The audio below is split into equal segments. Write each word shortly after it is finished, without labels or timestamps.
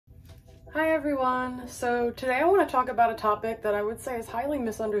Hi everyone! So today I want to talk about a topic that I would say is highly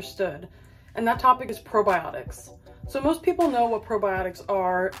misunderstood, and that topic is probiotics. So most people know what probiotics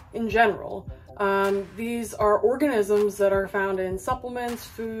are in general. These are organisms that are found in supplements,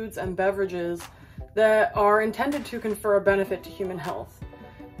 foods, and beverages that are intended to confer a benefit to human health.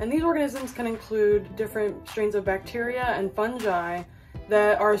 And these organisms can include different strains of bacteria and fungi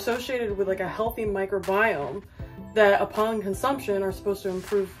that are associated with like a healthy microbiome that upon consumption are supposed to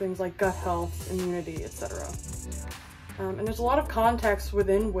improve things like gut health, immunity, etc. And there's a lot of contexts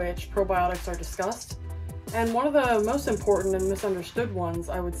within which probiotics are discussed. And one of the most important and misunderstood ones,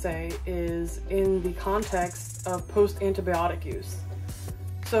 I would say, is in the context of post-antibiotic use.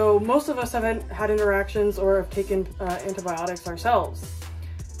 So most of us have had interactions or have taken antibiotics ourselves.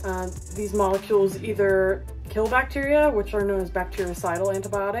 These molecules either kill bacteria, which are known as bactericidal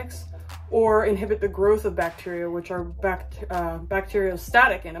antibiotics, or inhibit the growth of bacteria, which are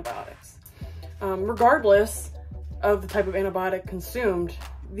bacteriostatic antibiotics. Regardless of the type of antibiotic consumed,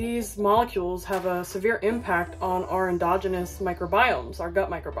 these molecules have a severe impact on our endogenous microbiomes, our gut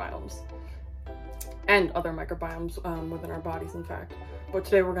microbiomes, and other microbiomes within our bodies, in fact. But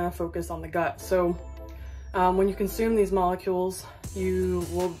today we're going to focus on the gut. So when you consume these molecules, you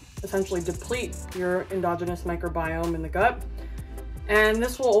will essentially deplete your endogenous microbiome in the gut. And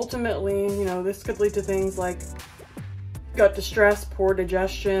this will ultimately, this could lead to things like gut distress, poor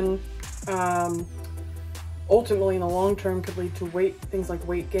digestion, ultimately in the long term could lead to things like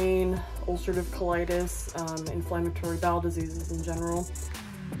weight gain, ulcerative colitis, inflammatory bowel diseases in general.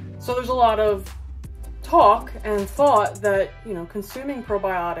 So there's a lot of talk and thought that, consuming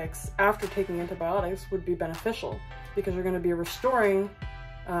probiotics after taking antibiotics would be beneficial because you're going to be restoring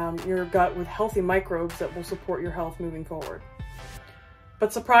your gut with healthy microbes that will support your health moving forward.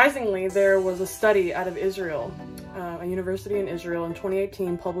 But surprisingly, there was a study out of Israel, a university in Israel in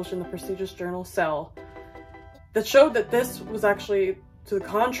 2018, published in the prestigious journal Cell, that showed that this was actually to the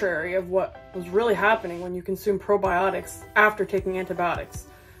contrary of what was really happening when you consume probiotics after taking antibiotics.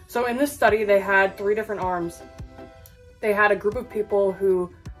 So in this study, they had 3 different arms. They had a group of people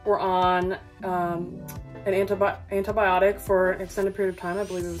who were on an antibiotic for an extended period of time, I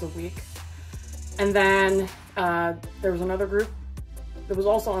believe it was a week. And then there was another group that was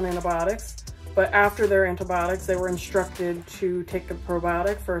also on antibiotics, but after their antibiotics, they were instructed to take the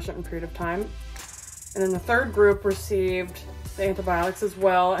probiotic for a certain period of time. And then the third group received the antibiotics as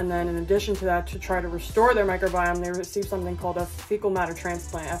well, and then in addition to that, to try to restore their microbiome, they received something called a fecal matter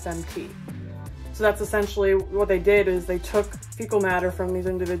transplant, FMT. So that's essentially what they did, is they took fecal matter from these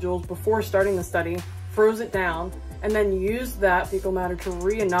individuals before starting the study, froze it down, and then used that fecal matter to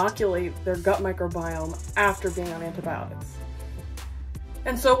re-inoculate their gut microbiome after being on antibiotics.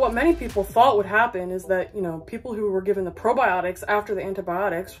 And so what many people thought would happen is that, people who were given the probiotics after the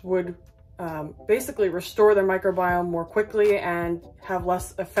antibiotics would basically restore their microbiome more quickly and have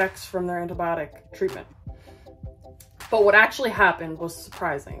less effects from their antibiotic treatment. But what actually happened was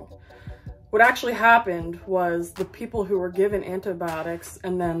surprising. What actually happened was the people who were given antibiotics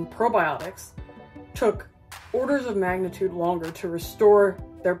and then probiotics took orders of magnitude longer to restore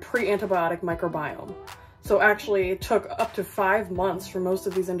their pre-antibiotic microbiome. So actually it took up to 5 months for most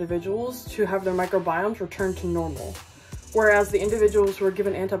of these individuals to have their microbiomes return to normal. Whereas the individuals who were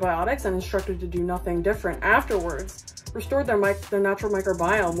given antibiotics and instructed to do nothing different afterwards restored their natural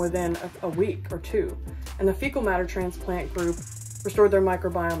microbiome within a week or 2. And the fecal matter transplant group restored their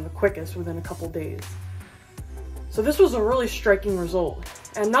microbiome the quickest, within a couple days. So this was a really striking result.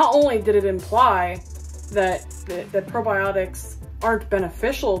 And not only did it imply that probiotics aren't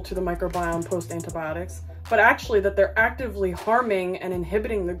beneficial to the microbiome post-antibiotics, but actually that they're actively harming and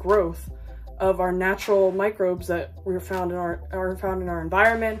inhibiting the growth of our natural microbes that are found in our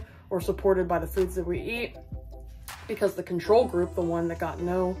environment or supported by the foods that we eat, because the control group, the one that got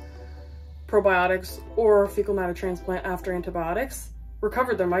no probiotics or fecal matter transplant after antibiotics,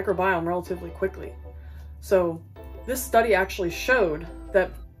 recovered their microbiome relatively quickly. So this study actually showed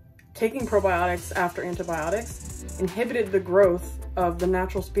that taking probiotics after antibiotics inhibited the growth of the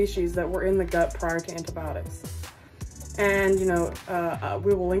natural species that were in the gut prior to antibiotics. And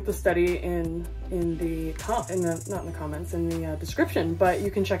we will link the study in the description, but you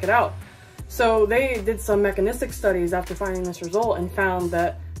can check it out. So they did some mechanistic studies after finding this result and found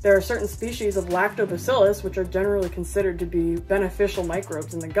that there are certain species of lactobacillus, which are generally considered to be beneficial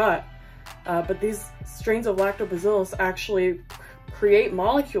microbes in the gut, but these strains of lactobacillus actually create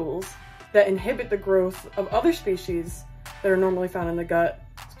molecules that inhibit the growth of other species that are normally found in the gut,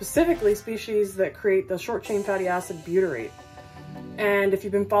 specifically species that create the short-chain fatty acid butyrate. And if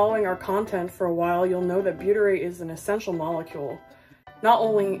you've been following our content for a while, you'll know that butyrate is an essential molecule not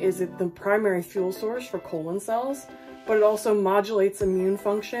only is it the primary fuel source for colon cells, but it also modulates immune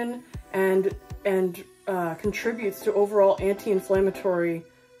function and contributes to overall anti-inflammatory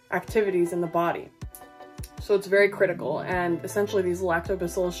activities in the body. So it's very critical, and essentially these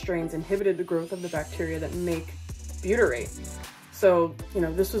lactobacillus strains inhibited the growth of the bacteria that make butyrate. So, you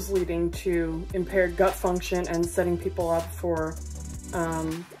know, this was leading to impaired gut function and setting people up for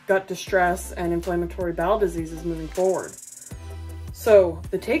gut distress and inflammatory bowel diseases moving forward. So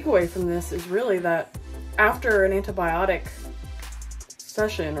the takeaway from this is really that after an antibiotic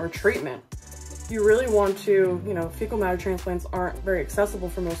session or treatment, you really want to, you know, fecal matter transplants aren't very accessible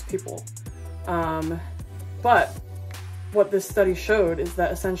for most people. But what this study showed is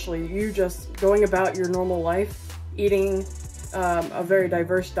that essentially you just going about your normal life, eating a very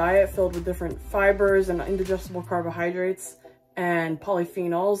diverse diet filled with different fibers and indigestible carbohydrates and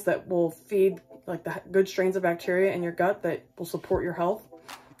polyphenols that will feed like the good strains of bacteria in your gut that will support your health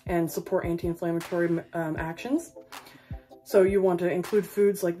and support anti-inflammatory actions. So you want to include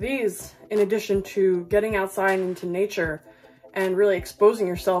foods like these in addition to getting outside into nature and really exposing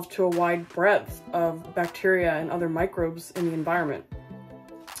yourself to a wide breadth of bacteria and other microbes in the environment.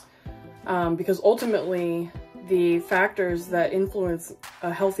 Because ultimately, the factors that influence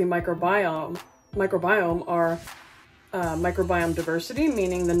a healthy microbiome are microbiome diversity,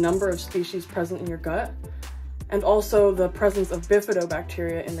 meaning the number of species present in your gut, and also the presence of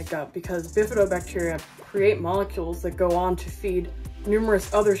bifidobacteria in the gut, because bifidobacteria create molecules that go on to feed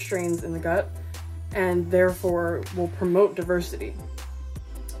numerous other strains in the gut and therefore will promote diversity.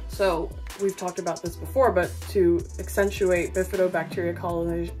 So we've talked about this before, but to accentuate bifidobacteria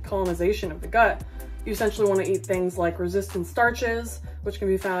colonization of the gut, you essentially want to eat things like resistant starches, which can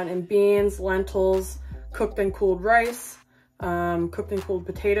be found in beans, lentils, cooked and cooled rice, cooked and cooled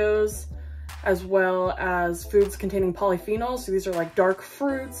potatoes, as well as foods containing polyphenols. So these are like dark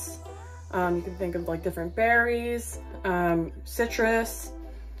fruits. You can think of like different berries, citrus.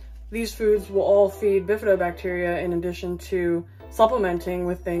 These foods will all feed bifidobacteria in addition to supplementing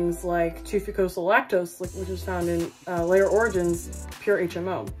with things like 2-fucosal lactose, which is found in Layer Origins Pure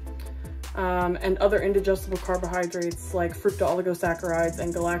HMO, and other indigestible carbohydrates like fructooligosaccharides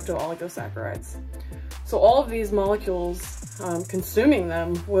and galacto-oligosaccharides. So all of these molecules, consuming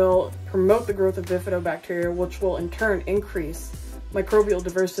them will promote the growth of bifidobacteria, which will in turn increase microbial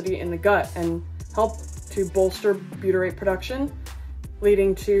diversity in the gut and help to bolster butyrate production,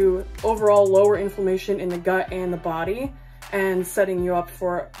 leading to overall lower inflammation in the gut and the body, and setting you up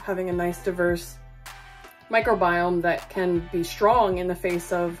for having a nice diverse microbiome that can be strong in the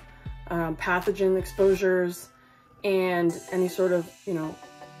face of pathogen exposures and any sort of, you know,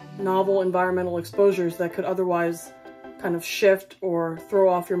 novel environmental exposures that could otherwise kind of shift or throw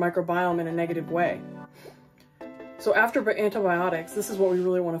off your microbiome in a negative way. So after antibiotics, this is what we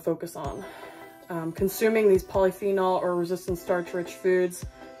really want to focus on. Consuming these polyphenol or resistant starch-rich foods,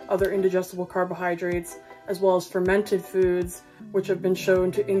 other indigestible carbohydrates, as well as fermented foods, which have been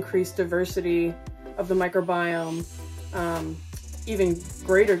shown to increase diversity of the microbiome, even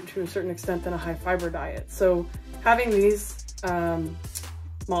greater to a certain extent than a high-fiber diet. So having these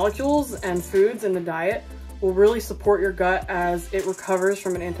molecules and foods in the diet will really support your gut as it recovers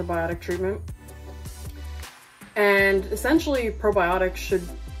from an antibiotic treatment. And essentially, probiotics should,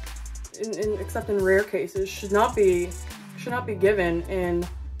 except in rare cases, should not be given in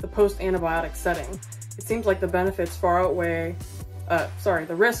the post-antibiotic setting. It seems like the benefits far outweigh,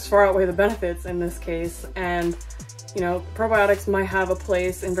 the risks far outweigh the benefits in this case. And, you know, probiotics might have a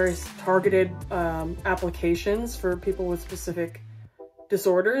place in very targeted applications for people with specific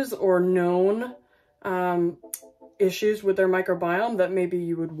disorders or known issues with their microbiome that maybe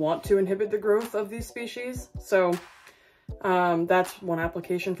you would want to inhibit the growth of these species. So that's one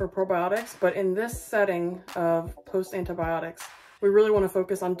application for probiotics. But in this setting of post-antibiotics, we really want to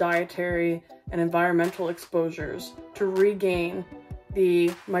focus on dietary and environmental exposures to regain the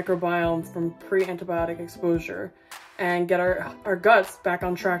microbiome from pre-antibiotic exposure and get our guts back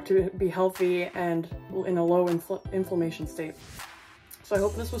on track to be healthy and in a low inflammation state. So I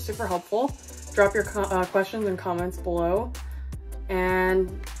hope this was super helpful. Drop your questions and comments below. And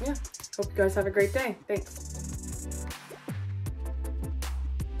yeah, hope you guys have a great day. Thanks.